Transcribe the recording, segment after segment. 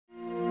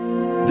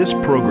This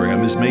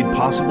program is made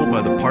possible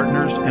by the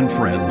partners and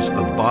friends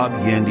of Bob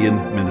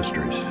Yandian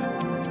Ministries.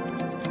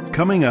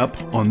 Coming up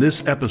on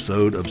this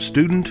episode of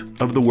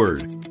Student of the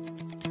Word.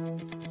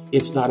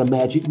 It's not a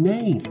magic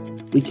name.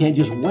 We can't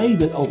just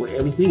wave it over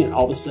everything and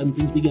all of a sudden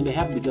things begin to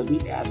happen because we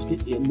ask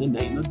it in the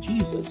name of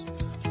Jesus.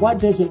 What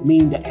does it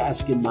mean to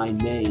ask in my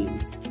name?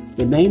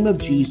 The name of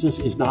Jesus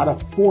is not a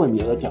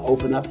formula to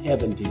open up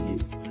heaven to you.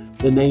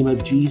 The name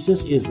of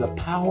Jesus is the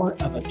power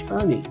of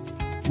attorney.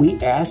 We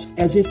ask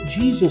as if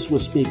Jesus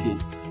was speaking.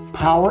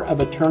 Power of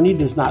attorney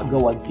does not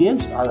go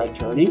against our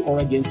attorney or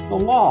against the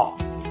law.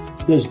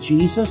 Does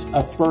Jesus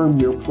affirm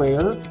your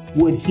prayer?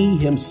 Would he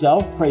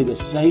himself pray the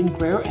same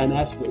prayer and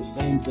ask for the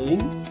same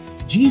thing?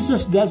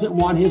 Jesus doesn't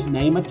want his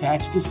name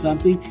attached to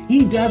something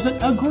he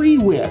doesn't agree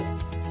with.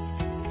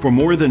 For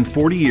more than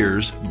 40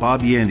 years,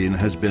 Bob Yandian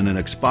has been an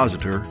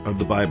expositor of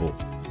the Bible,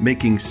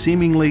 making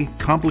seemingly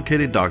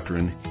complicated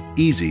doctrine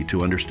easy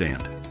to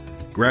understand.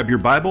 Grab your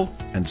Bible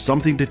and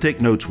something to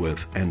take notes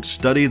with and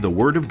study the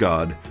Word of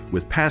God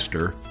with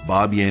Pastor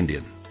Bob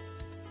Yandian.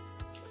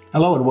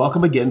 Hello and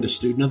welcome again to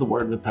Student of the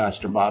Word with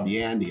Pastor Bob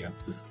Yandian.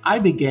 I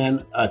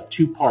began a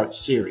two-part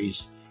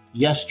series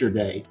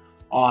yesterday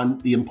on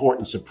the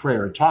importance of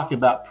prayer, talking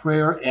about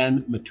prayer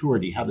and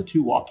maturity, how the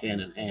two walk hand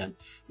in hand,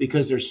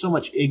 because there's so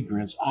much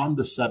ignorance on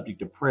the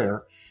subject of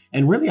prayer.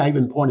 And really, I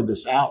even pointed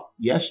this out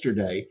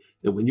yesterday,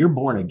 that when you're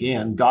born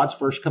again, God's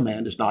first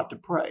command is not to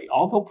pray.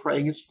 Although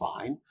praying is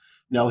fine,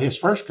 no, his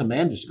first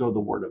command is to go to the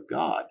Word of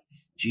God.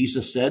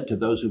 Jesus said to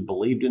those who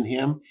believed in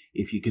him,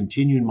 if you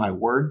continue in my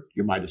word,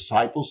 you're my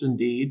disciples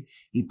indeed.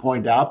 He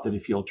pointed out that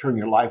if you'll turn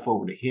your life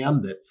over to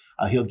him, that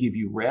he'll give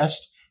you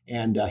rest.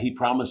 And he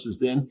promises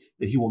then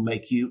that he will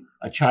make you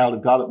a child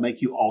of God, but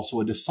make you also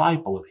a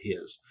disciple of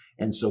his.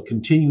 And so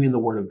continuing the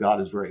word of God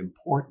is very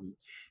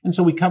important. And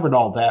so we covered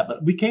all that,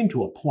 but we came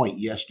to a point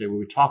yesterday where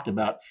we talked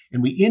about,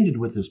 and we ended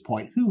with this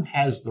point, who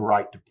has the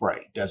right to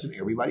pray? Doesn't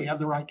everybody have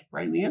the right to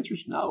pray? And the answer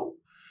is no.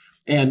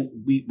 And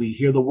we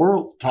hear the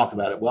world talk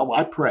about it. Well,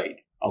 I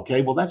prayed.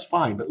 Okay, well, that's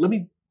fine. But let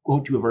me go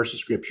to a verse of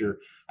scripture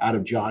out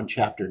of John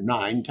chapter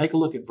 9. Take a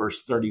look at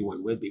verse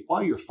 31 with me.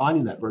 While you're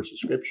finding that verse of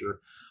scripture,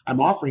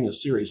 I'm offering a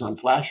series on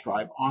flash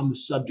drive on the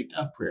subject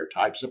of prayer,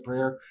 types of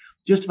prayer,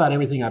 just about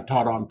everything I've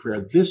taught on prayer.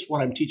 This,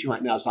 what I'm teaching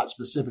right now, is not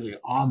specifically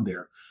on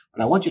there,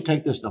 but I want you to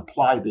take this and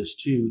apply this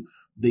to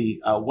the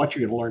what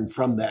you're going to learn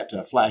from that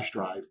flash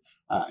drive.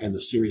 And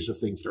the series of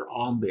things that are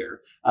on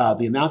there.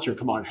 The announcer will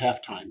come on at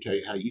halftime, tell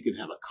you how you can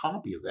have a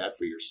copy of that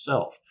for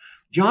yourself.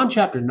 John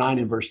chapter 9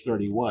 and verse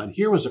 31,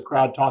 here was a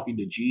crowd talking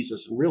to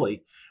Jesus, and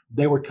really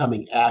they were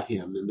coming at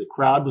him, and the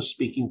crowd was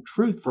speaking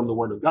truth from the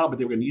word of God, but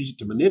they were going to use it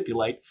to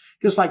manipulate,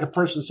 just like a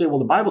person say, well,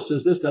 the Bible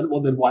says this, doesn't it?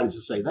 Well, then why does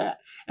it say that?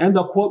 And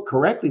they'll quote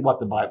correctly what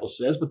the Bible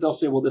says, but they'll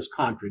say, well, this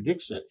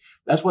contradicts it.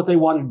 That's what they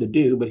wanted to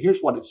do, but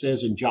here's what it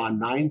says in John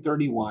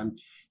 9:31,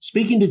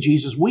 speaking to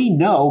Jesus, we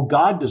know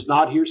God does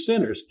not hear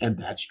sinners, and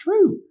that's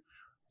true.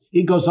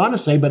 He goes on to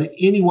say, but if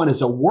anyone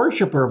is a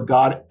worshiper of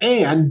God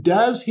and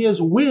does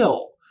his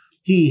will,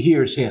 he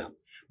hears him.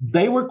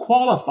 They were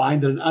qualifying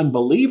that an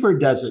unbeliever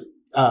doesn't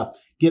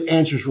get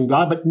answers from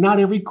God, but not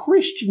every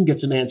Christian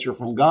gets an answer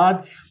from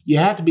God. You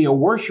have to be a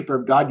worshiper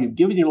of God. You've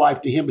given your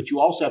life to him, but you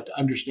also have to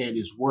understand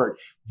his word.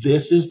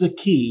 This is the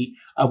key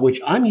of which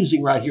I'm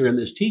using right here in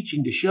this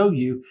teaching to show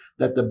you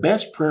that the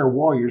best prayer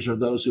warriors are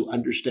those who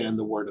understand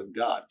the word of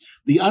God.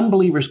 The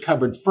unbelievers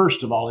covered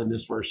first of all in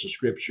this verse of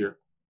scripture.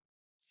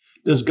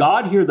 Does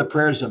God hear the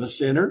prayers of a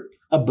sinner,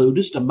 a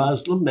Buddhist, a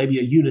Muslim, maybe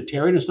a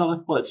Unitarian or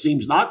something? Well, it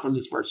seems not from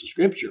this verse of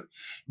scripture.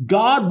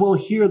 God will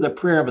hear the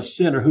prayer of a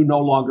sinner who no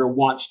longer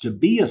wants to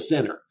be a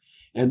sinner.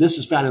 And this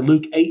is found in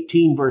Luke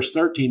 18, verse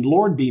 13.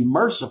 Lord, be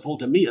merciful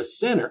to me, a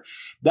sinner.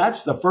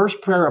 That's the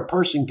first prayer a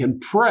person can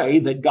pray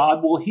that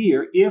God will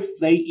hear if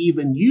they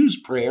even use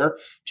prayer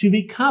to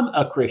become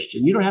a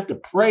Christian. You don't have to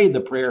pray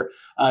the prayer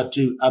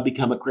to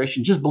become a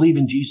Christian. Just believe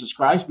in Jesus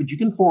Christ, but you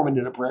can form it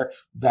in a prayer.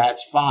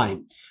 That's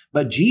fine.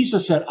 But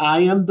Jesus said,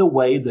 I am the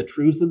way, the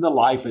truth, and the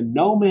life, and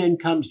no man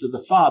comes to the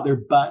Father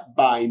but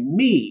by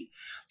me.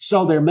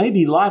 So there may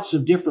be lots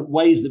of different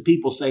ways that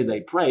people say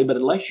they pray, but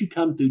unless you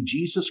come through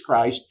Jesus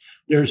Christ,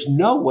 there's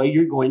no way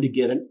you're going to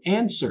get an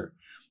answer.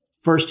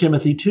 1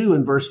 Timothy 2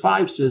 and verse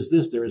 5 says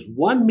this, there is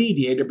one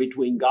mediator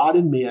between God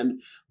and men,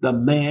 the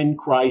man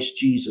Christ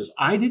Jesus.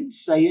 I didn't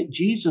say it,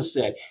 Jesus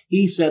said.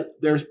 He said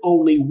there's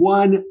only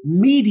one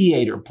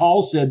mediator.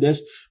 Paul said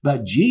this,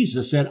 but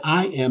Jesus said,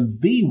 I am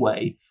the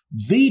way,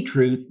 the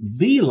truth,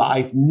 the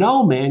life.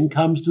 No man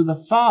comes to the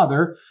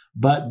Father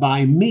but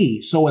by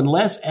me. So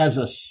unless as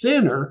a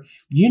sinner,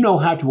 you know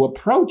how to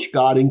approach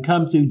God and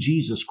come through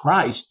Jesus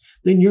Christ,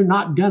 then you're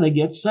not going to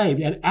get saved.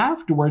 And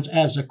afterwards,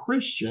 as a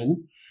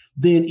Christian,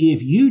 then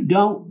if you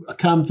don't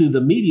come through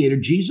the mediator,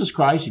 Jesus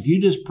Christ, if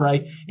you just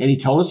pray, and he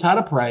told us how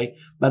to pray,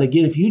 but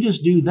again, if you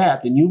just do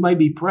that, then you may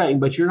be praying,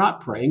 but you're not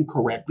praying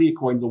correctly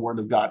according to the word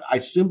of God. I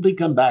simply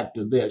come back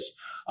to this.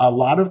 A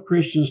lot of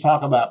Christians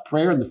talk about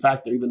prayer and the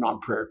fact they're even on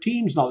prayer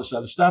teams and all this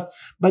other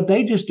stuff, but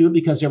they just do it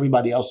because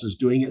everybody else is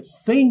doing it,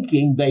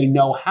 thinking they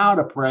know how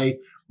to pray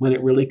when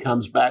it really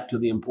comes back to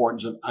the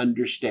importance of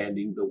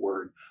understanding the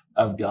Word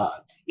of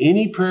God.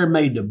 Any prayer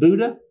made to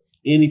Buddha,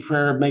 any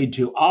prayer made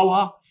to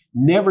Allah,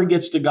 never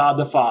gets to God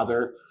the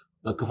Father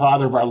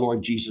of our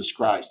Lord Jesus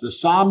Christ. The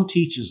Psalm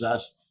teaches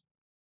us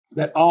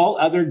that all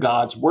other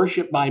gods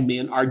worshipped by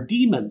men are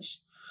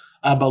demons.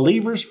 A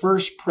believer's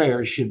first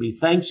prayers should be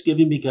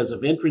thanksgiving because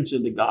of entrance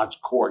into God's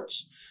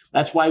courts.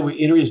 That's why we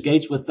enter his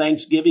gates with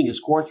thanksgiving, his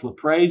courts with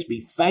praise.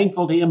 Be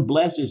thankful to him,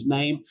 bless his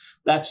name.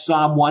 That's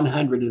Psalm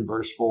 100 and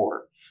verse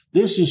 4.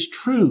 This is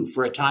true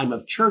for a time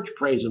of church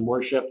praise and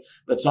worship,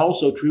 but it's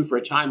also true for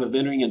a time of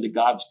entering into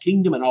God's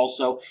kingdom and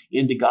also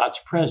into God's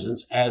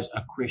presence as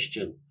a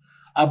Christian.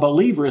 A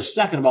believer is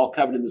second of all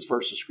covered in this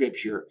verse of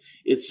scripture.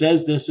 It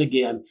says this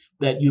again,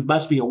 that you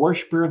must be a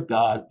worshiper of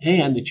God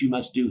and that you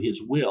must do his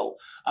will.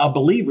 A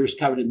believer is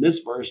covered in this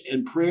verse,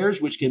 and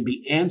prayers which can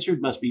be answered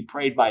must be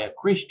prayed by a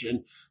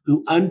Christian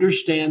who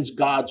understands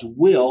God's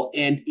will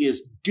and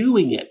is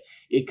doing it.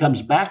 It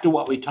comes back to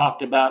what we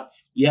talked about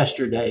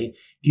yesterday.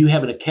 Do you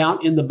have an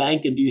account in the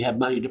bank and do you have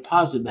money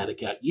deposited in that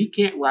account? You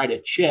can't write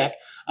a check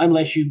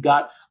unless you've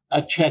got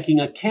a checking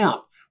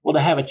account. Well, to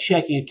have a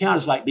checking account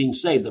is like being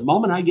saved. The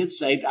moment I get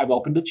saved, I've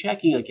opened a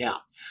checking account.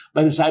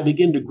 But as I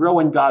begin to grow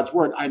in God's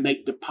word, I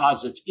make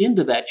deposits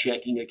into that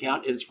checking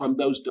account. And it's from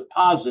those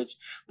deposits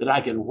that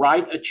I can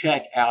write a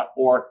check out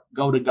or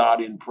go to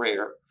God in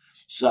prayer.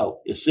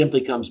 So it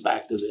simply comes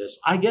back to this.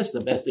 I guess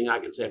the best thing I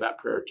can say about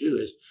prayer too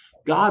is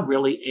God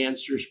really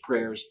answers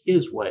prayers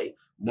his way,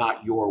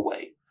 not your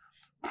way.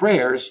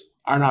 Prayers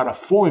are not a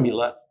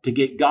formula to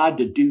get God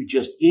to do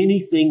just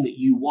anything that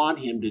you want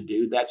him to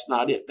do. That's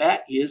not it.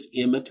 That is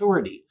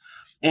immaturity.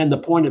 And the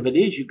point of it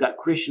is you've got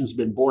Christians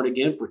been born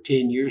again for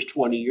 10 years,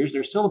 20 years.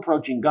 They're still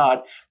approaching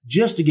God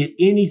just to get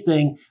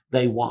anything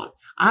they want.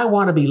 I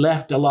want to be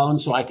left alone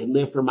so I can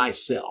live for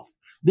myself.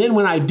 Then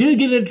when I do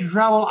get into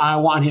trouble, I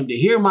want him to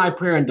hear my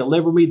prayer and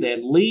deliver me,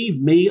 then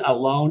leave me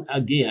alone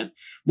again.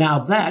 Now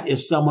that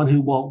is someone who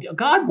won't,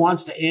 God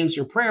wants to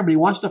answer prayer, but he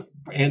wants to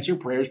answer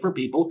prayers for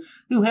people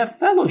who have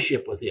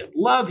fellowship with him,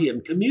 love him,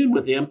 commune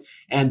with him,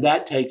 and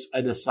that takes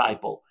a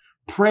disciple.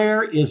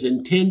 Prayer is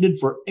intended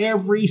for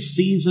every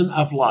season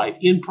of life,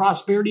 in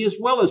prosperity as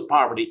well as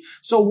poverty.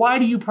 So why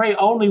do you pray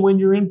only when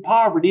you're in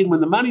poverty, and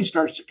when the money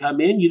starts to come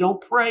in, you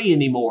don't pray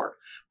anymore?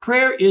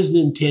 Prayer isn't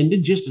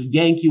intended just to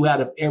yank you out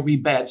of every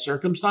bad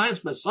circumstance,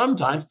 but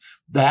sometimes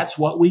that's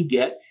what we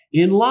get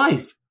in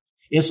life.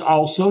 It's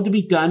also to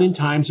be done in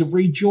times of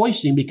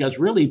rejoicing, because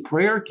really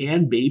prayer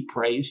can be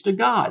praise to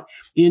God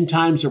in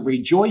times of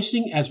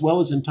rejoicing as well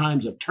as in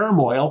times of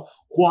turmoil.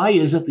 Why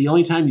is it the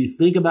only time you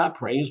think about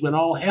praying is when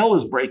all hell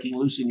is breaking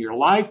loose in your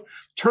life?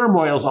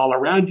 Turmoil's all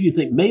around you. You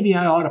think, maybe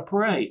I ought to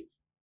pray.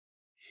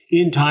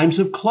 In times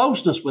of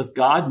closeness with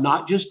God,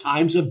 not just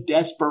times of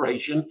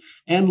desperation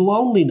and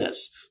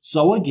loneliness.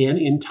 So again,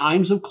 in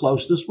times of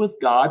closeness with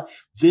God,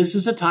 this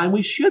is a time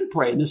we should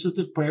pray. And this is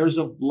the prayers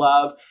of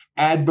love,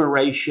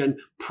 admiration,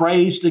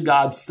 praise to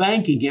God,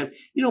 thanking him.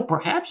 You know,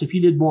 perhaps if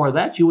you did more of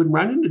that, you wouldn't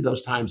run into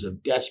those times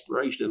of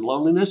desperation and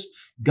loneliness.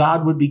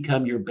 God would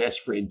become your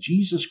best friend.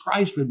 Jesus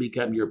Christ would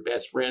become your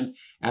best friend,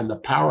 and the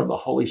power of the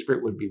Holy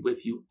Spirit would be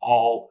with you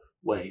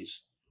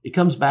always. It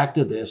comes back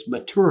to this: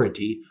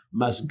 maturity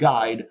must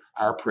guide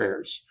our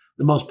prayers.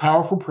 The most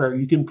powerful prayer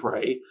you can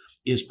pray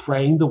is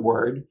praying the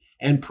word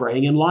and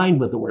praying in line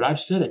with the word. I've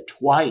said it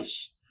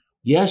twice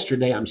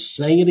yesterday. I'm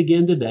saying it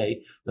again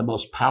today. The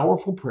most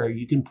powerful prayer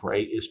you can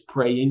pray is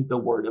praying the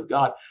word of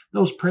God.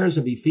 Those prayers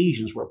of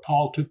Ephesians where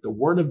Paul took the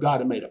word of God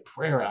and made a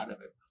prayer out of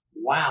it.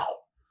 Wow.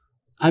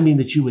 I mean,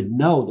 that you would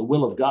know the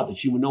will of God,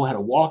 that you would know how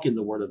to walk in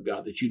the word of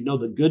God, that you know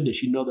the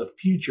goodness, you know the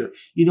future,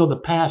 you know the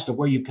past of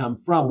where you come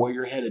from, where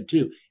you're headed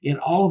to. In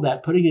all of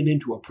that, putting it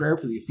into a prayer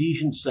for the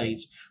Ephesian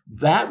saints,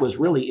 that was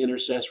really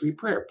intercessory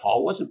prayer.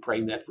 Paul wasn't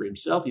praying that for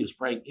himself. He was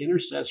praying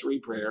intercessory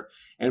prayer.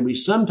 And we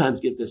sometimes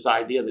get this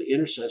idea that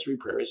intercessory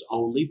prayer is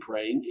only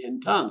praying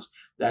in tongues.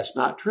 That's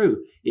not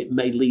true. It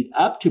may lead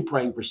up to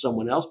praying for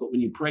someone else, but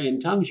when you pray in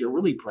tongues, you're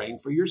really praying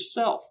for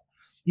yourself.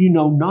 You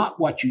know not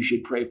what you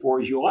should pray for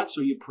as you ought,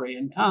 so you pray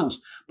in tongues.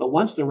 But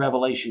once the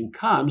revelation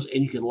comes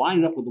and you can line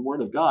it up with the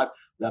word of God,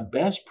 the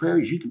best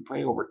prayers you can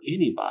pray over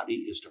anybody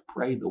is to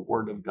pray the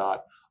word of God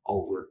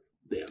over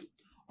them.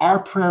 Our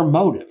prayer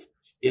motive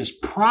is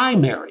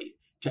primary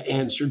to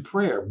answered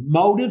prayer.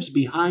 Motives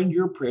behind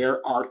your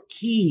prayer are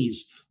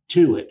keys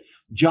to it.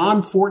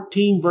 John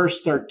 14, verse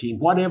 13,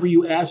 whatever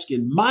you ask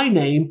in my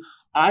name,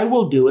 I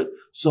will do it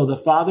so the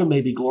Father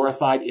may be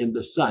glorified in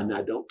the Son.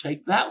 Now, don't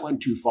take that one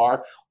too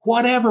far.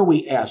 Whatever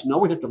we ask, no,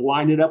 we have to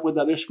line it up with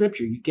other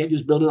scripture. You can't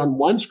just build it on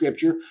one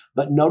scripture,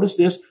 but notice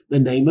this, the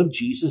name of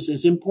Jesus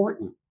is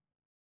important.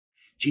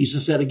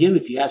 Jesus said again,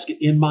 if you ask it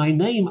in my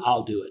name,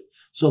 I'll do it,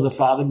 so the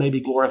Father may be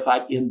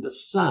glorified in the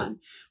Son.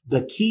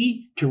 The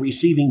key to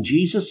receiving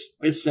Jesus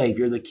as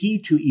Savior, the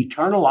key to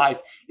eternal life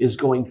is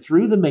going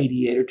through the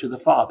mediator to the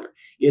Father.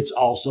 It's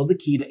also the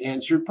key to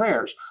answered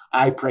prayers.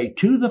 I pray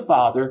to the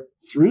Father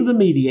through the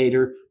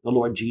mediator, the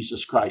Lord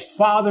Jesus Christ.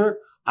 Father,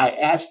 I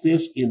ask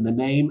this in the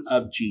name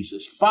of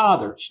Jesus.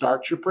 Father,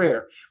 start your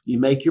prayer. You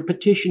make your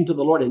petition to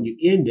the Lord and you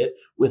end it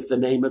with the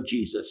name of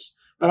Jesus.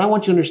 But I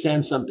want you to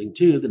understand something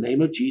too. The name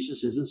of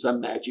Jesus isn't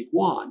some magic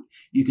wand.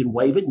 You can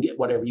wave it and get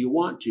whatever you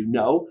want to.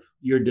 No,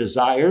 your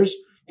desires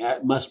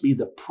must be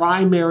the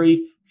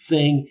primary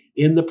thing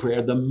in the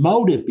prayer. The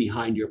motive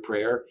behind your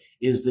prayer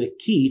is the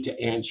key to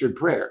answered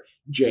prayer.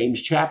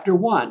 James chapter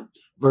 1,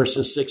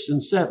 verses 6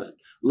 and 7.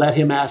 Let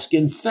him ask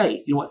in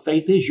faith. You know what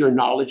faith is? Your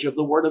knowledge of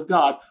the word of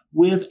God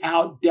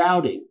without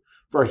doubting.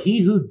 For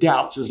he who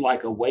doubts is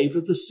like a wave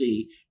of the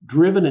sea,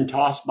 driven and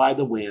tossed by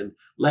the wind.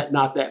 Let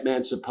not that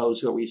man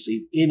suppose he'll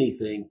receive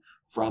anything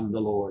from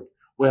the Lord.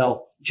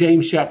 Well,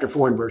 James chapter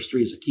 4 and verse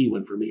 3 is a key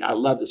one for me. I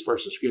love this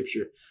verse of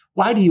scripture.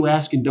 Why do you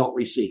ask and don't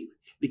receive?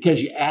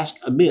 Because you ask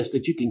amiss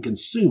that you can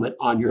consume it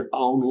on your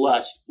own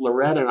lust.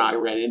 Loretta and I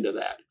ran into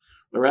that.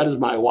 Loretta's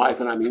my wife,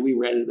 and we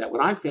ran into that.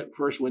 When I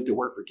first went to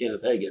work for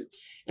Kenneth Hagin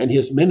and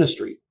his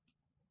ministry,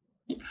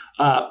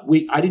 I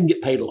didn't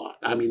get paid a lot.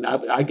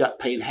 I got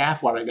paid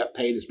half what I got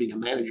paid as being a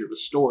manager of a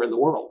store in the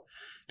world.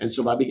 And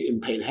so by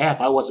being paid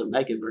half, I wasn't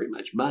making very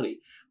much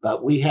money.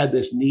 But we had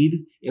this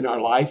need in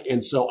our life.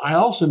 And so I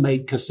also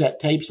made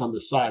cassette tapes on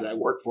the side.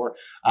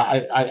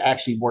 I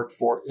actually worked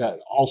for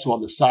also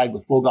on the side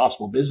with Full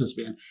Gospel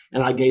Businessmen.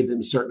 And I gave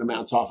them certain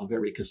amounts off of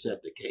every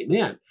cassette that came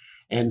in.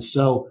 And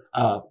so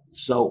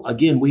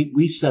again,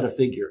 we set a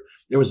figure.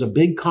 There was a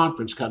big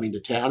conference coming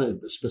to town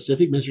and the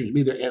specific ministers would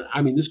be there.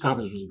 And this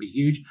conference was going to be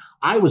huge.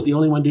 I was the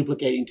only one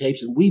duplicating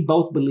tapes and we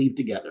both believed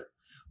together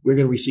we're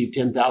going to receive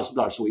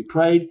 $10,000. So we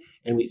prayed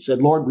and we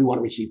said, Lord, we want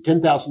to receive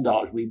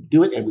 $10,000. We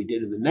do it. And we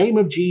did in the name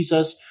of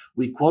Jesus.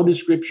 We quoted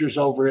scriptures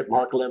over it,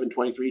 Mark 11,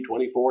 23,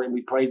 24, and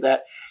we prayed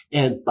that.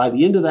 And by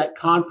the end of that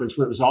conference,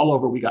 when it was all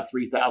over, we got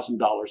 $3,000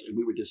 and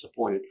we were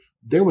disappointed.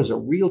 There was a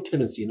real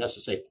tendency in us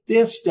to say,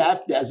 this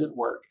stuff doesn't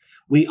work.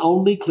 We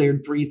only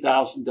cleared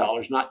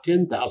 $3,000, not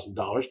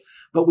 $10,000,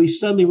 but we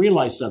suddenly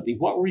realized something.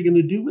 What were we going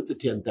to do with the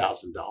 $10,000?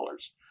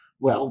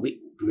 Well, we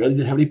really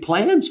didn't have any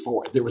plans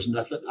for it. There was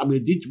nothing. We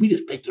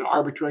just picked an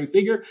arbitrary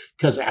figure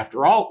because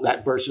after all,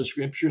 that verse of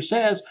scripture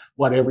says,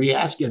 whatever you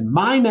ask in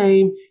my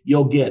name,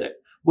 you'll get it.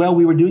 Well,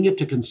 we were doing it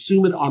to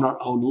consume it on our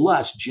own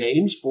lust.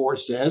 James 4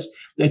 says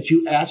that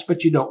you ask,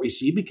 but you don't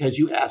receive because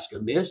you ask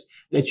amiss,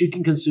 that you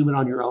can consume it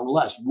on your own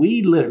lust.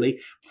 We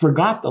literally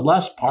forgot the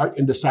lust part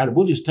and decided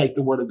we'll just take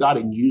the word of God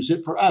and use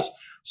it for us.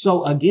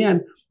 So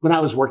again, when I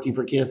was working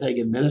for Kenneth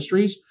Hagin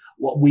Ministries,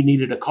 we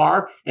needed a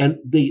car, and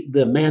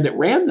the man that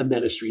ran the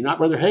ministry, not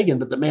Brother Hagin,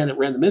 but the man that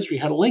ran the ministry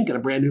had a Lincoln, a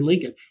brand new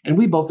Lincoln, and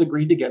we both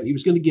agreed together he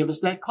was going to give us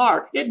that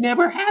car. It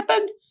never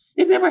happened.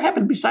 It never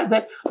happened. Besides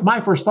that,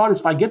 my first thought is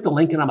if I get the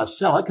Lincoln, I'm going to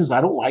sell it because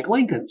I don't like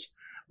Lincolns.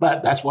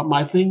 But that's what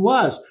my thing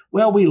was.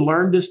 Well, we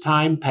learned as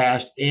time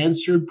passed,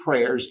 answered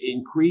prayers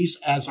increase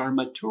as our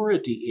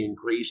maturity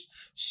increased.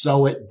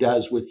 So it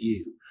does with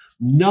you.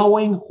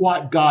 Knowing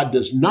what God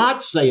does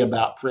not say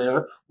about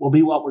prayer will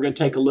be what we're going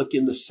to take a look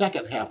in the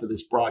second half of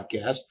this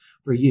broadcast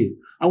for you.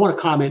 I want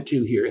to comment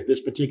too here at this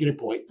particular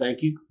point.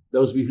 Thank you,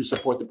 those of you who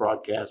support the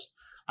broadcast.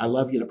 I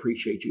love you and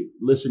appreciate you.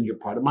 Listen, you're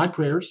part of my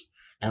prayers,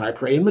 and I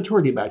pray in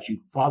maturity about you.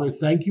 Father,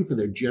 thank you for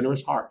their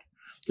generous heart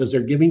because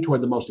they're giving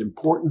toward the most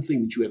important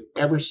thing that you have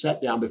ever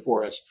set down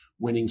before us,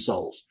 winning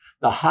souls.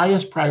 The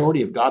highest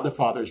priority of God the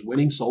Father is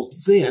winning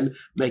souls, then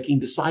making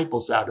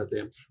disciples out of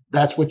them.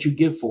 That's what you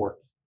give for.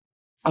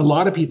 A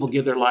lot of people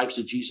give their lives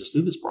to Jesus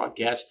through this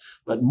broadcast,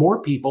 but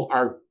more people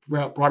are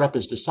brought up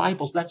as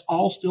disciples. That's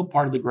all still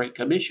part of the Great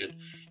Commission.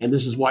 And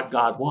this is what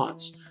God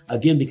wants.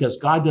 Again, because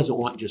God doesn't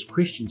want just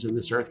Christians in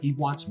this earth. He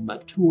wants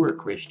mature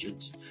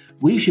Christians.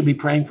 We should be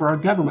praying for our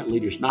government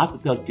leaders, not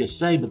that they'll get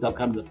saved, but they'll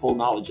come to the full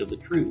knowledge of the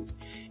truth.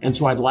 And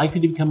so I'd like you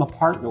to become a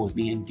partner with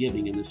me in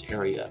giving in this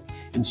area.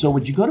 And so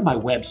would you go to my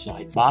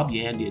website,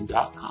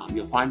 bobyandian.com.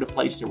 You'll find a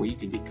place there where you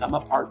can become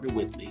a partner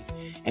with me.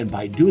 And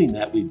by doing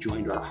that, we've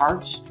joined our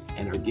hearts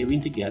and are giving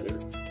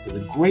together for the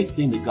great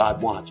thing that God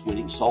wants,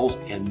 winning souls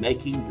and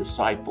making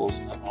disciples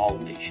of all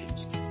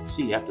nations.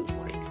 See you after the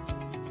break.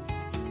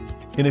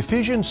 In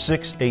Ephesians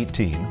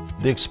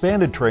 6:18, the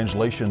expanded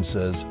translation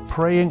says,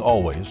 praying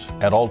always,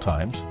 at all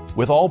times,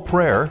 with all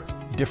prayer,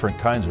 different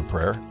kinds of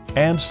prayer,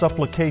 and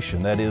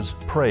supplication, that is,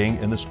 praying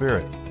in the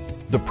Spirit.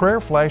 The Prayer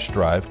Flash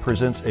Drive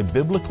presents a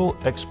biblical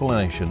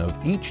explanation of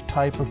each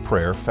type of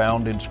prayer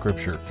found in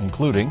Scripture,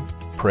 including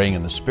praying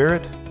in the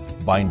Spirit,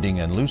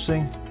 binding and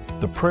loosing,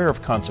 the prayer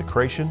of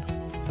consecration,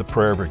 the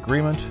prayer of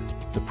agreement,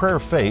 the prayer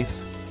of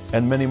faith,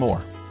 and many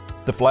more.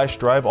 The flash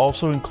drive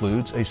also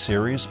includes a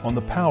series on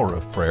the power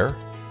of prayer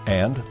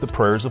and the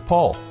prayers of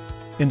Paul.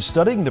 In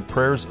studying the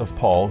prayers of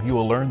Paul, you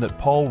will learn that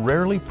Paul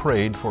rarely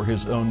prayed for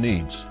his own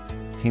needs.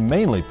 He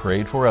mainly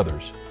prayed for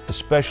others,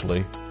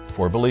 especially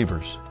for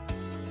believers.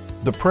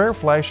 The Prayer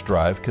Flash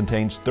Drive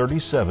contains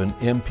 37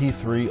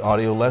 MP3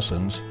 audio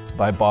lessons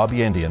by Bob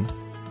Yandian,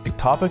 a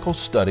topical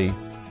study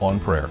on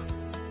prayer.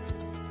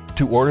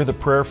 To order the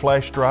Prayer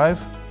Flash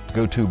Drive,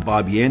 go to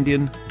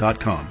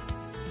bobyandian.com.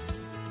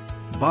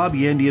 Bob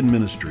Yandian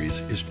Ministries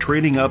is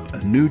training up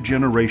a new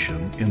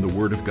generation in the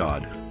Word of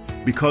God.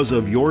 Because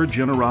of your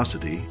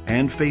generosity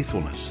and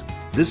faithfulness,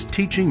 This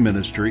teaching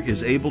ministry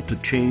is able to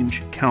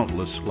change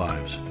countless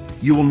lives.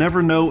 You will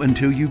never know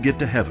until you get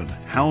to heaven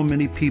how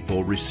many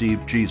people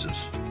received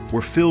Jesus,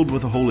 were filled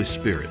with the Holy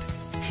Spirit,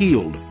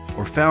 healed,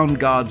 or found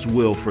God's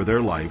will for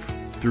their life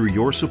through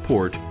your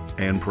support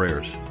and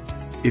prayers.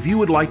 If you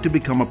would like to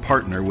become a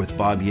partner with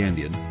Bob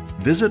Yandian,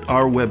 visit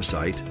our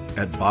website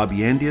at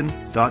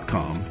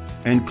bobyandian.com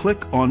and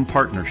click on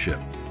Partnership.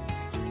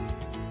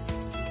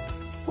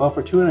 Well,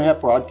 for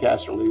 2.5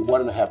 broadcasts, or only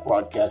 1.5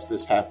 broadcasts,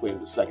 this halfway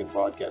into the second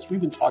broadcast,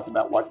 we've been talking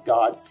about what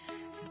God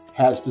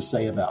has to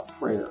say about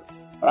prayer.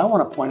 But I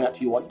want to point out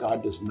to you what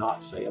God does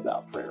not say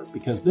about prayer,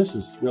 because this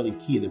is really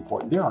key and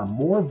important. There are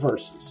more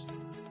verses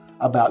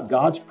about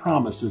God's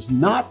promises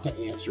not to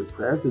answer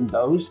prayer than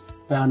those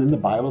found in the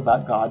Bible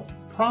about God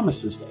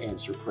promises to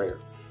answer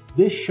prayer.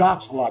 This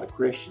shocks a lot of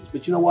Christians,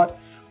 but you know what?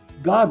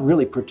 God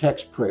really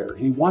protects prayer.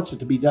 He wants it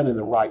to be done in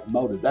the right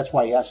motive. That's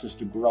why he asks us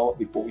to grow it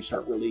before we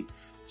start really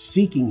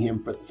seeking him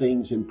for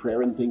things in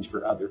prayer and things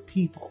for other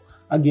people.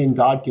 Again,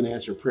 God can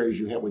answer prayers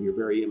you have when you're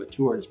very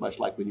immature. It's much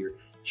like when your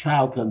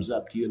child comes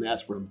up to you and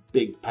asks for a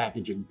big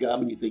package of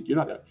gum, and you think you're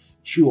not going to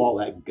chew all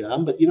that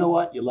gum. But you know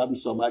what? You love them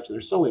so much, and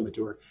they're so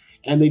immature.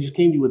 And they just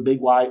came to you with big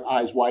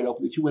eyes wide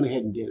open that you went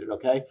ahead and did it,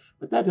 okay?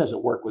 But that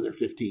doesn't work when they're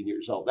 15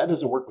 years old. That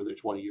doesn't work when they're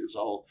 20 years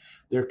old.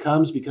 There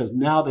comes because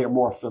now they're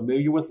more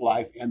familiar with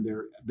life, and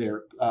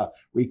their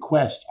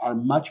requests are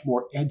much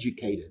more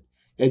educated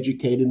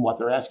in what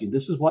they're asking.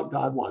 This is what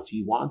God wants.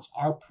 He wants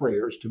our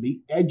prayers to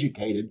be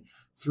educated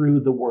through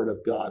the Word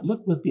of God.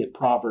 Look with me at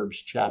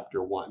Proverbs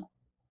chapter 1.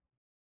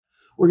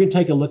 We're going to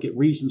take a look at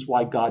reasons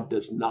why God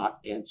does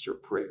not answer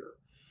prayer.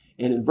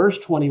 And in Proverbs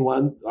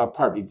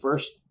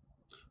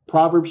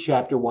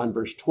chapter 1,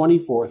 verse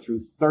 24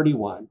 through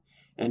 31,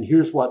 and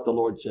here's what the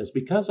Lord says: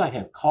 "Because I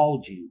have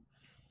called you,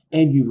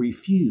 and you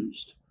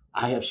refused,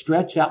 I have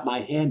stretched out my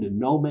hand, and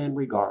no man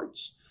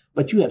regards.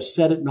 But you have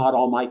set at naught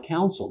all my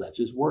counsel," that's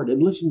his word,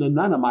 "and listened to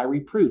none of my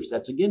reproofs,"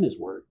 that's again his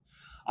word.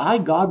 "I,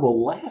 God,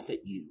 will laugh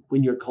at you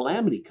when your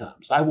calamity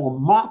comes. I will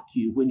mock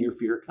you when your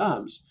fear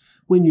comes.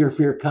 When your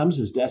fear comes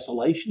as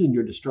desolation, and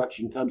your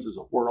destruction comes as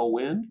a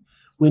whirlwind.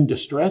 When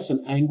distress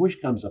and anguish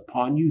comes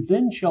upon you,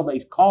 then shall they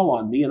call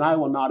on me, and I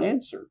will not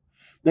answer.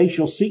 They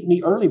shall seek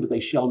me early, but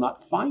they shall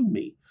not find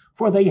me.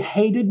 For they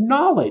hated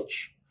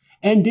knowledge,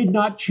 and did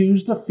not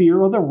choose the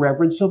fear or the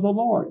reverence of the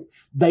Lord.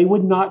 They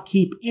would not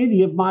keep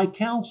any of my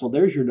counsel."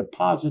 There's your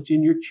deposits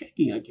in your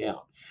checking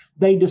account.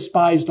 "They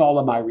despised all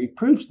of my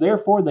reproofs.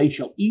 Therefore they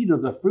shall eat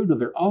of the fruit of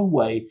their own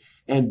way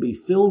and be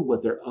filled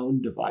with their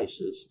own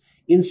devices."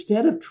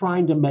 Instead of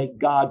trying to make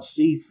God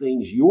see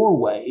things your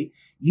way,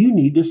 you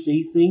need to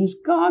see things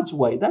God's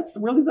way. That's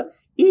really the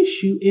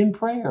issue in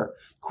prayer.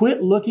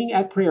 Quit looking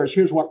at prayers.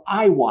 Here's what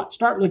I want.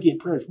 Start looking at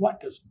prayers. What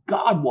does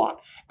God want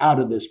out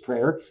of this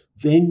prayer?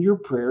 Then your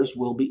prayers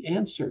will be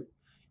answered.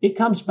 It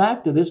comes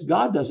back to this: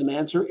 God doesn't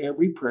answer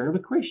every prayer of a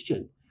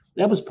Christian.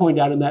 That was pointed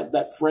out in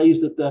that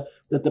phrase that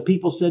the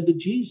people said to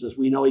Jesus.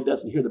 We know he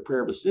doesn't hear the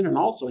prayer of a sinner, and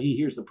also he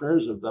hears the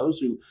prayers of those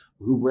who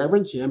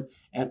reverence him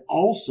and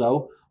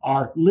also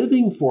are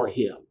living for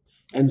him.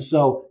 And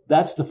so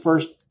that's the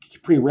first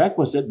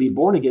prerequisite: be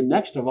born again.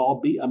 Next of all,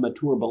 be a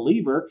mature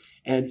believer.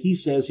 And he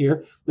says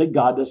here that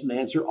God doesn't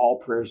answer all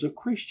prayers of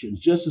Christians.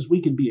 Just as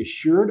we can be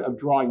assured of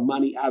drawing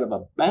money out of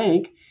a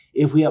bank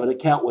if we have an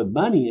account with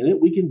money in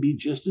it, we can be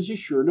just as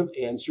assured of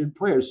answered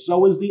prayers.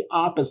 So is the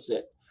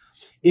opposite.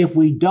 If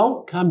we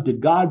don't come to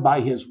God by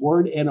his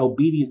word and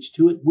obedience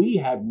to it, we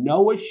have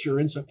no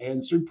assurance of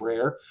answered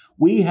prayer.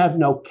 We have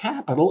no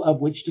capital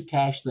of which to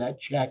cash that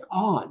check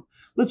on.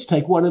 Let's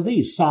take one of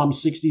these. Psalm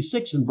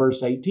 66 and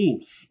verse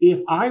 18.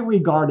 "If I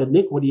regard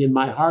iniquity in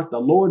my heart,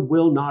 the Lord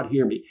will not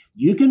hear me."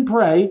 You can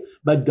pray,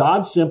 but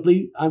God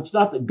simply, it's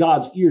not that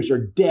God's ears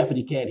are deaf and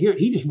he can't hear it.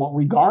 He just won't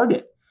regard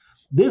it.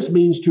 This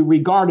means to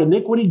regard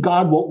iniquity.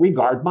 God won't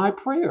regard my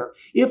prayer.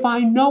 If I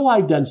know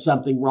I've done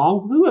something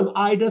wrong, who am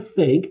I to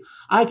think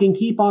I can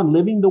keep on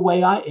living the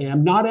way I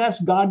am, not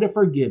ask God to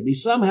forgive me,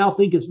 somehow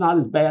think it's not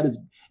as bad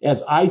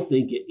as I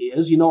think it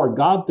is, or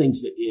God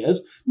thinks it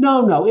is?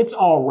 No, it's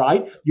all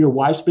right. Your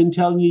wife's been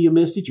telling you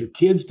missed it. Your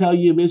kids tell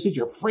you missed it.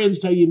 Your friends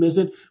tell you missed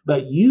it.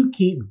 But you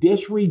keep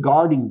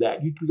disregarding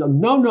that. You go,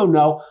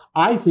 no,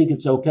 I think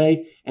it's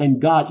okay.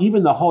 And God,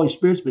 even the Holy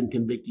Spirit's been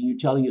convicting you,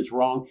 telling you it's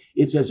wrong.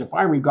 It says, if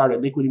I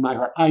regard iniquity in my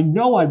heart, I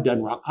know I've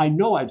done wrong. I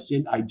know I've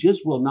sinned. I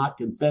just will not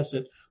confess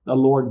it. The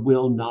Lord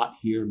will not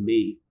hear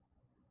me.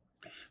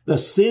 The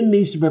sin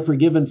needs to be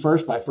forgiven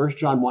first by 1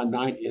 John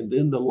 1:9, and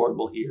then the Lord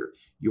will hear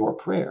your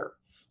prayer.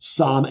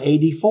 Psalm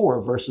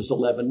 84, verses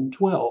 11 and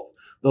 12.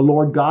 The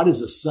Lord God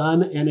is a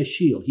sun and a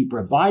shield. He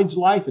provides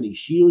life and he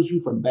shields you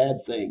from bad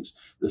things.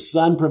 The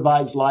sun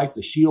provides life,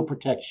 the shield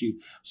protects you.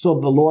 So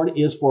the Lord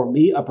is for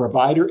me a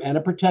provider and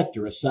a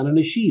protector, a sun and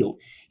a shield.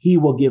 He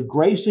will give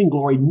grace and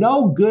glory.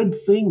 No good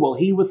thing will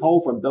he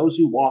withhold from those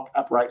who walk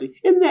uprightly.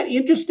 Isn't that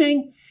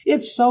interesting?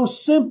 It's so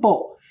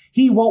simple.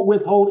 He won't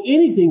withhold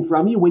anything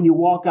from you when you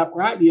walk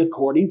uprightly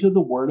according to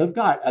the word of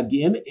God.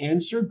 Again,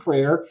 answered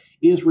prayer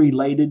is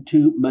related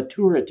to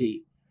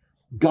maturity.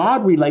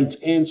 God relates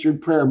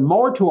answered prayer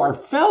more to our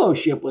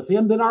fellowship with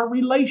him than our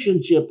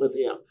relationship with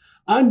him.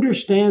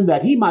 Understand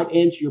that he might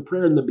answer your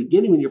prayer in the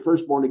beginning when you're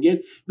first born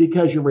again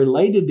because you're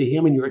related to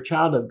him and you're a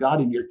child of God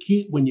and you're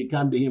cute when you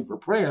come to him for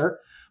prayer.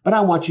 But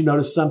I want you to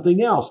notice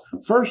something else.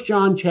 1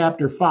 John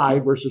chapter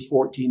 5, verses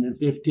 14 and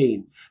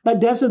 15. But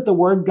doesn't the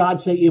word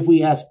God say if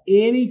we ask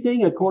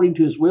anything according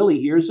to his will, he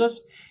hears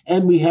us?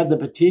 And we have the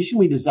petition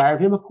we desire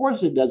of him? Of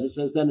course it does. It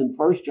says then in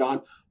 1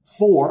 John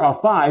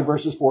 5,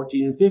 verses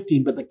 14 and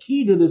 15. But the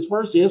key to this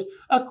verse is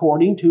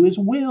according to his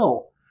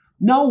will.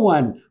 No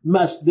one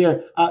must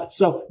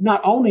so not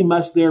only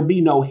must there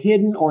be no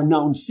hidden or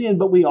known sin,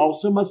 but we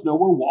also must know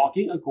we're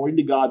walking according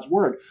to God's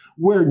word.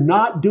 We're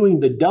not doing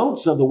the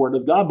don'ts of the word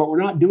of God, but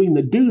we're not doing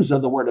the do's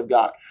of the word of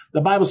God. The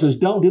Bible says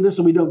don't do this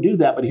and we don't do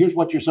that, but here's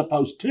what you're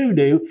supposed to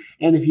do.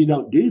 And if you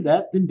don't do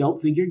that, then don't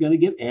think you're going to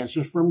get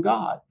answers from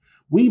God.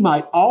 We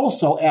might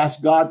also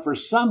ask God for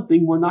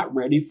something we're not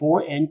ready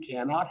for and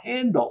cannot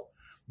handle.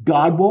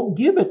 God won't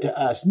give it to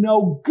us.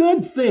 No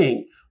good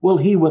thing will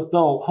he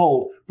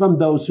withhold from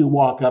those who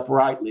walk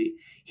uprightly.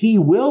 He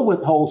will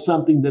withhold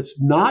something that's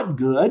not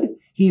good.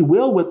 He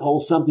will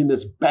withhold something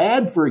that's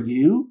bad for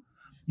you.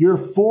 Your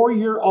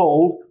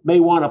 4-year-old may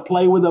want to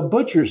play with a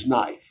butcher's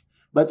knife,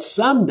 but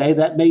someday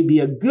that may be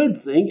a good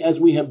thing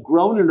as we have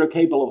grown and are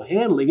capable of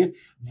handling it.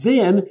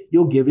 Then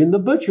you'll give him the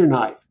butcher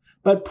knife.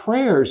 But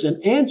prayers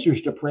and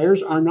answers to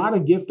prayers are not a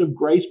gift of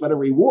grace, but a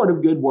reward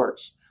of good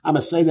works. I'm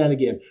going to say that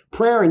again.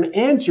 Prayer and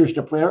answers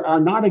to prayer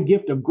are not a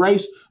gift of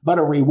grace, but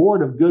a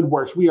reward of good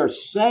works. We are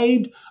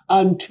saved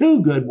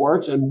unto good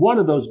works, and one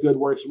of those good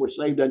works we're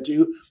saved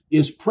unto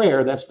is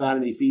prayer. That's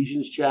found in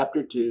Ephesians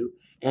chapter 2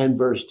 and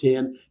verse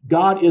 10.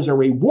 God is a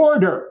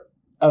rewarder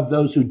of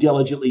those who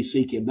diligently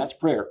seek him. That's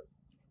prayer.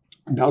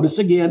 Notice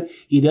again,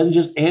 he doesn't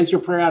just answer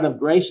prayer out of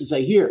grace and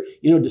say, here,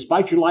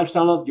 despite your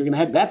lifestyle, you're going to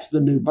have, that's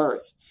the new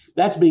birth.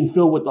 That's being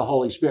filled with the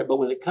Holy Spirit. But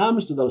when it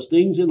comes to those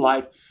things in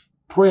life,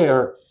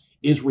 prayer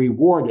is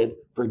rewarded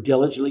for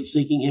diligently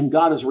seeking him.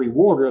 God is a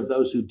rewarder of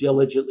those who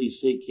diligently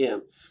seek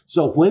him.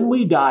 So when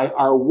we die,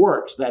 our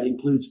works, that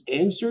includes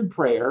answered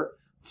prayer,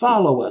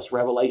 follow us.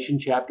 Revelation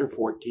chapter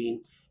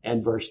 14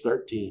 and verse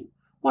 13.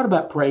 What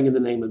about praying in the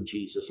name of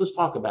Jesus? Let's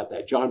talk about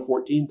that. John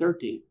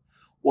 14:13.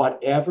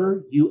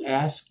 Whatever you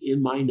ask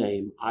in my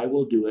name, I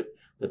will do it,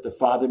 that the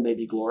Father may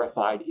be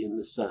glorified in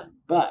the Son.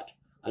 But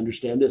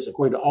understand this,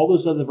 according to all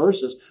those other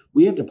verses,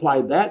 we have to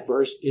apply that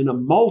verse in a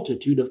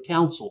multitude of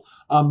counsel,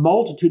 a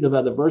multitude of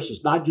other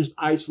verses, not just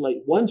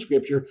isolate one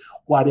scripture.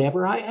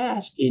 Whatever I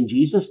ask in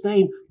Jesus'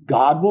 name,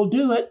 God will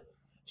do it.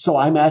 So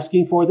I'm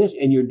asking for this,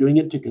 and you're doing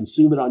it to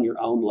consume it on your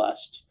own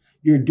lust.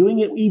 You're doing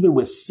it even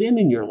with sin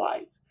in your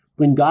life.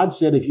 When God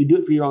said, if you do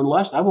it for your own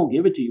lust, I won't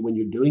give it to you. When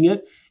you're doing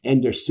it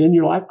and there's sin in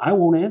your life, I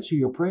won't answer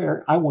your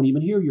prayer. I won't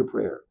even hear your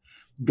prayer.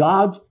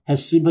 God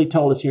has simply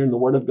told us here in the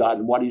Word of God,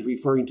 and what he's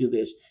referring to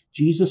this,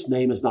 Jesus'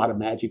 name is not a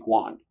magic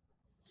wand.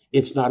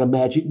 It's not a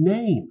magic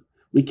name.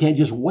 We can't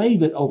just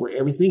wave it over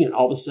everything and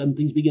all of a sudden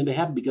things begin to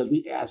happen because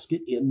we ask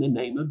it in the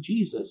name of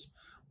Jesus.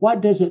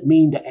 What does it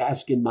mean to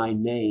ask in my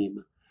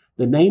name?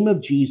 The name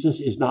of Jesus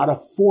is not a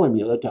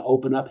formula to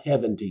open up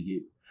heaven to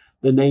you.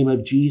 The name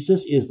of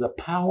Jesus is the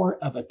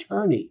power of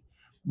attorney.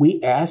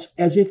 We ask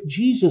as if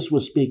Jesus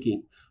was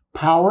speaking.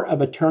 Power of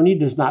attorney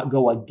does not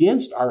go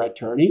against our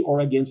attorney or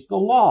against the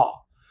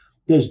law.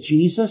 Does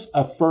Jesus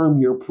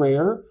affirm your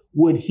prayer?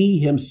 Would he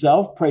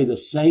himself pray the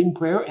same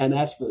prayer and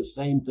ask for the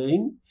same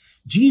thing?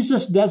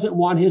 Jesus doesn't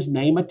want his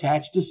name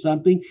attached to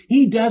something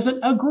he doesn't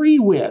agree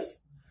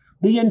with.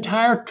 The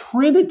entire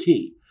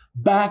Trinity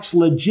backs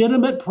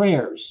legitimate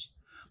prayers.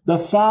 The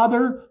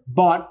Father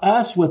bought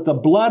us with the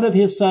blood of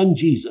his Son,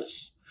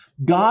 Jesus.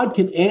 God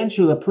can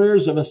answer the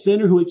prayers of a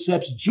sinner who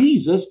accepts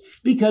Jesus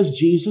because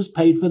Jesus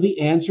paid for the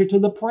answer to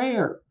the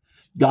prayer.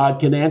 God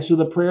can answer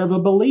the prayer of a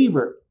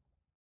believer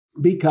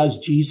because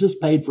Jesus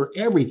paid for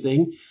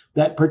everything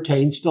that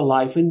pertains to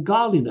life and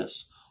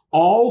godliness.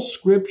 All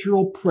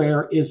scriptural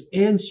prayer is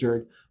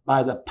answered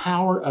by the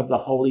power of the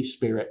Holy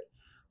Spirit.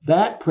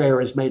 That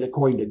prayer is made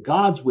according to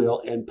God's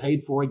will and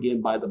paid for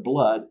again by the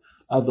blood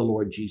of the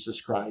Lord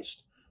Jesus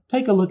Christ.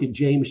 Take a look at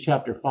James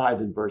chapter 5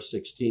 and verse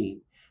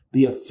 16.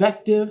 The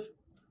effective,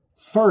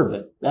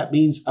 fervent, that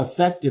means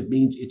effective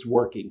means it's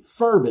working.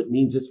 Fervent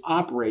means it's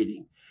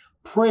operating.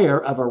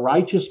 Prayer of a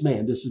righteous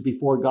man, this is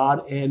before God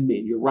and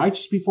men. You're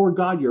righteous before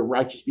God, you're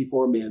righteous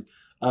before men,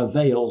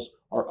 avails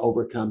or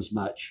overcomes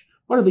much.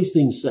 What are these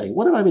things saying?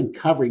 What have I been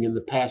covering in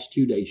the past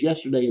 2 days,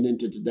 yesterday and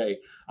into today?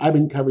 I've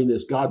been covering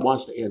this. God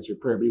wants to answer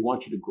prayer, but he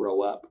wants you to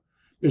grow up.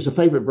 There's a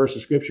favorite verse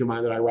of scripture of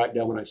mine that I write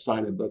down when I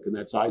sign a book, and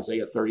that's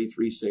Isaiah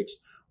 33:6.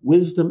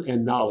 Wisdom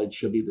and knowledge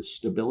shall be the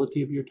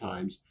stability of your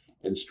times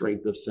and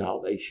strength of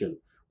salvation.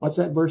 What's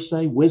that verse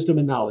say? Wisdom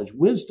and knowledge.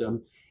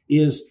 Wisdom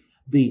is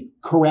the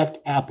correct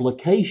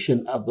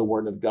application of the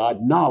Word of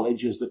God.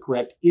 Knowledge is the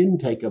correct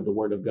intake of the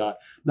Word of God.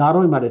 Not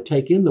only am I to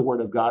take in the Word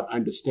of God,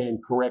 I'm to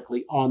stand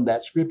correctly on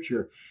that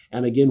scripture.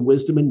 And again,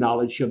 wisdom and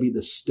knowledge shall be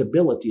the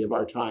stability of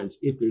our times.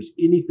 If there's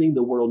anything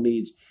the world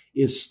needs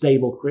is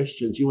stable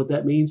Christians. You know what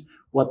that means?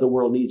 What the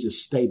world needs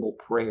is stable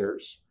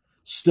prayers.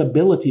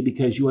 Stability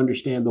because you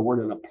understand the word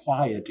and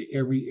apply it to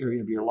every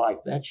area of your life.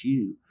 That's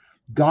you.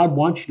 God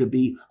wants you to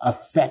be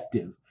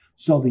effective.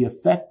 So the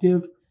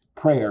effective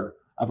prayer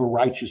of a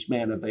righteous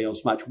man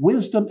avails much.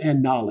 Wisdom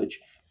and knowledge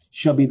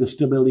shall be the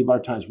stability of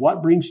our times.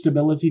 What brings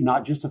stability?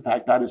 Not just the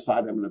fact I decide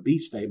I'm going to be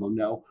stable.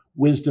 No,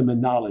 wisdom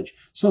and knowledge.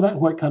 So that's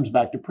where it comes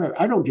back to prayer.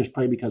 I don't just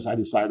pray because I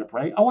decide to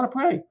pray. I want to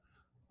pray.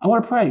 I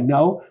want to pray.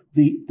 No,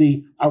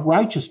 a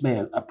righteous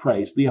man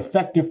prays, the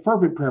effective,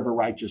 fervent prayer of a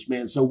righteous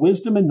man. So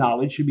wisdom and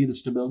knowledge should be the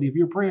stability of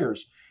your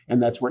prayers. And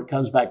that's where it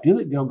comes back to.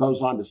 It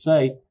goes on to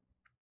say,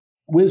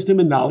 wisdom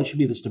and knowledge should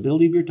be the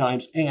stability of your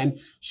times and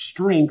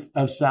strength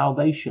of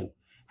salvation.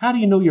 How do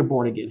you know you're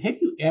born again? Have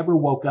you ever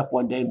woke up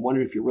one day and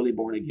wondered if you're really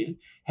born again?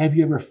 Have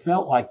you ever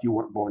felt like you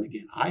weren't born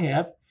again? I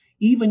have.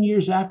 Even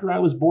years after I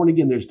was born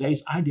again, there's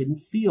days I didn't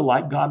feel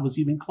like God was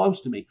even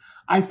close to me.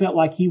 I felt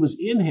like he was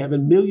in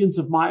heaven, millions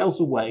of miles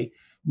away,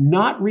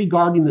 not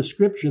regarding the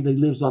scripture that he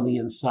lives on the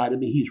inside of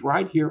me. He's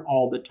right here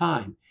all the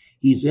time.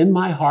 He's in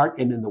my heart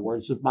and in the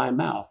words of my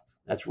mouth.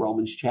 That's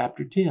Romans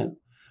chapter 10.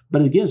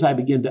 But again, as I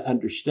begin to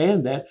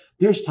understand that,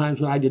 there's times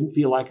when I didn't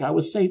feel like I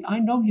was saved. I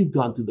know you've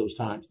gone through those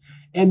times.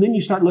 And then you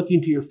start looking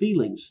to your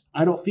feelings.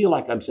 I don't feel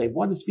like I'm saved.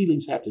 What does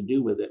feelings have to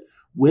do with it?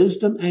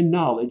 Wisdom and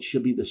knowledge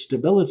should be the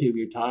stability of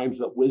your times,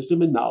 but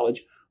wisdom and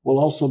knowledge will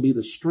also be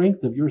the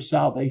strength of your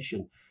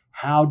salvation.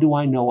 How do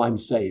I know I'm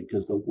saved?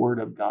 Because the Word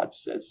of God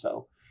says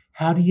so.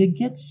 How do you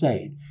get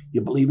saved? You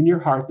believe in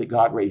your heart that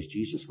God raised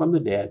Jesus from the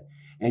dead,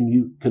 and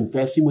you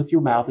confess him with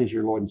your mouth as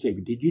your Lord and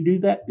Savior. Did you do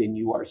that? Then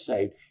you are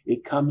saved.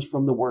 It comes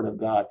from the Word of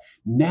God.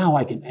 Now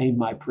I can aim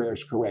my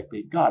prayers correctly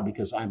at God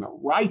because I'm a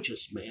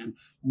righteous man,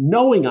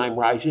 knowing I'm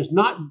righteous,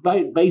 not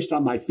based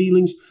on my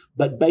feelings,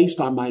 but based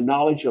on my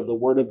knowledge of the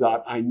Word of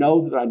God. I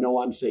know that I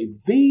know I'm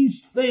saved.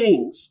 These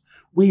things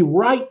we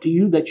write to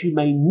you that you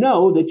may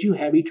know that you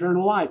have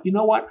eternal life. You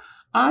know what?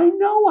 I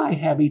know I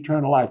have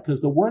eternal life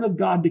because the Word of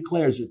God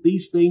declares that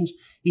these things,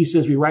 he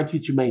says, we write to you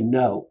that you may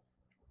know.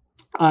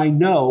 I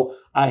know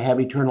I have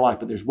eternal life,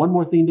 but there's one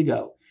more thing to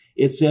go.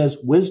 It says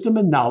wisdom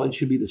and knowledge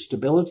should be the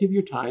stability of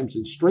your times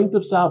and strength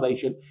of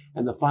salvation.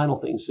 And the final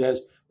thing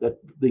says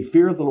that the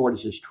fear of the Lord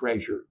is his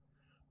treasure.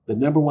 The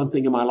number one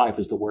thing in my life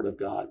is the Word of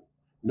God.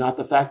 Not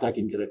the fact I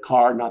can get a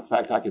car, not the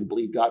fact I can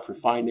believe God for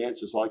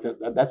finances like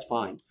that. That's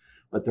fine.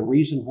 But the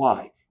reason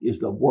why is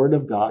the Word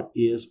of God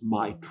is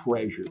my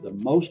treasure. The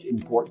most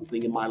important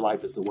thing in my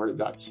life is the Word of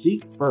God.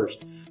 Seek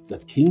first the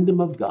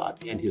kingdom of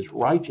God and his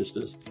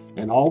righteousness,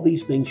 and all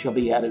these things shall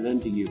be added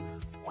unto you.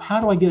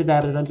 How do I get it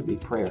added unto me?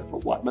 Prayer.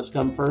 But what must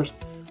come first?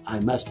 I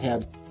must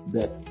have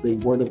that the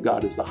Word of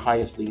God is the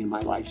highest thing in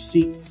my life.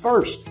 Seek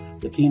first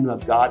the kingdom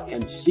of God,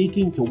 and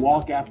seeking to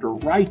walk after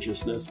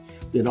righteousness,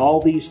 then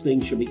all these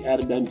things shall be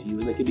added unto you,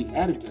 and they can be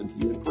added unto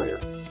you in prayer.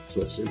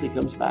 So it simply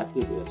comes back to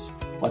this.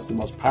 What's the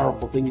most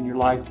powerful thing in your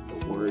life?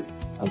 The Word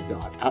of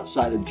God.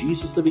 Outside of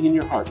Jesus living in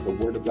your heart, the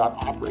Word of God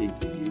operating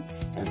through you,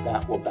 and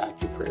that will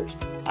back your prayers.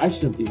 I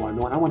simply want to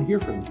know, and I want to hear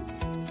from you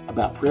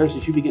about prayers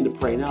that you begin to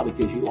pray now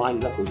because you line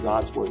it up with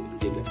God's Word and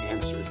begin to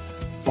answer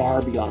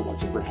far beyond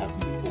what's ever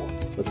happened before.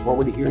 Look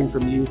forward to hearing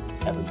from you.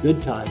 Have a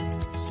good time.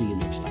 See you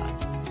next time.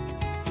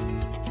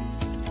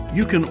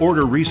 You can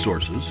order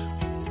resources,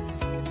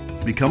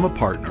 become a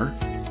partner,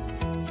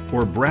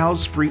 or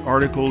browse free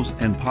articles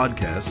and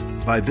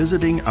podcasts by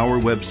visiting our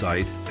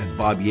website at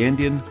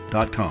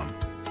bobyandian.com.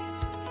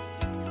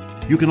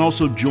 You can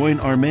also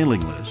join our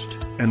mailing list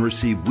and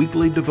receive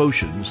weekly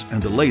devotions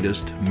and the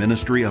latest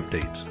ministry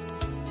updates.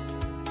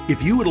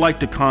 If you would like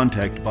to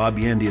contact Bob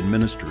Yandian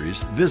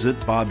Ministries, visit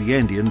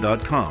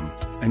bobyandian.com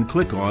and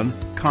click on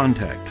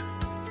Contact.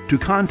 To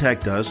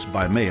contact us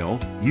by mail,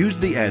 use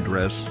the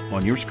address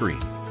on your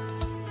screen.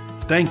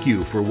 Thank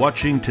you for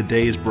watching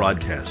today's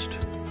broadcast.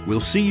 We'll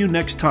see you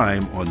next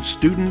time on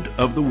Student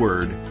of the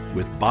Word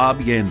with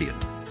Bob Yandian.